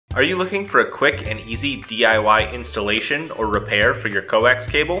Are you looking for a quick and easy DIY installation or repair for your Coax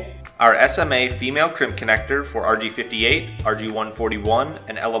cable? Our SMA Female Crimp connector for RG58, RG141,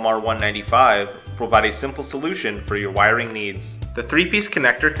 and LMR-195 provide a simple solution for your wiring needs. The three-piece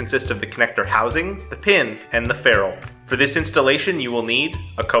connector consists of the connector housing, the pin, and the ferrule. For this installation you will need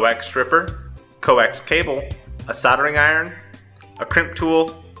a Coax stripper, Coax cable, a soldering iron, a crimp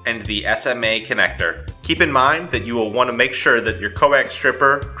tool, and the SMA connector. Keep in mind that you will want to make sure that your Coax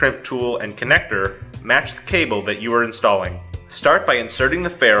stripper, crimp tool, and connector match the cable that you are installing. Start by inserting the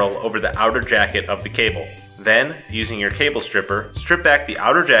ferrule over the outer jacket of the cable. Then, using your cable stripper, strip back the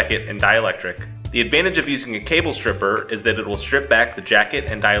outer jacket and dielectric. The advantage of using a cable stripper is that it will strip back the jacket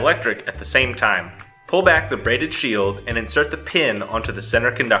and dielectric at the same time. Pull back the braided shield and insert the pin onto the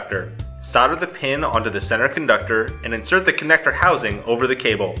center conductor. Solder the pin onto the center conductor and insert the connector housing over the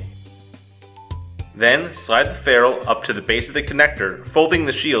cable. Then slide the ferrule up to the base of the connector, folding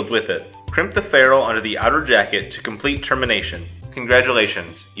the shield with it. Crimp the ferrule onto the outer jacket to complete termination.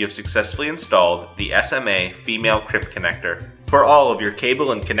 Congratulations, you have successfully installed the SMA Female Crimp connector. For all of your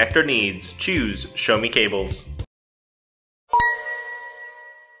cable and connector needs, choose Show Me Cables.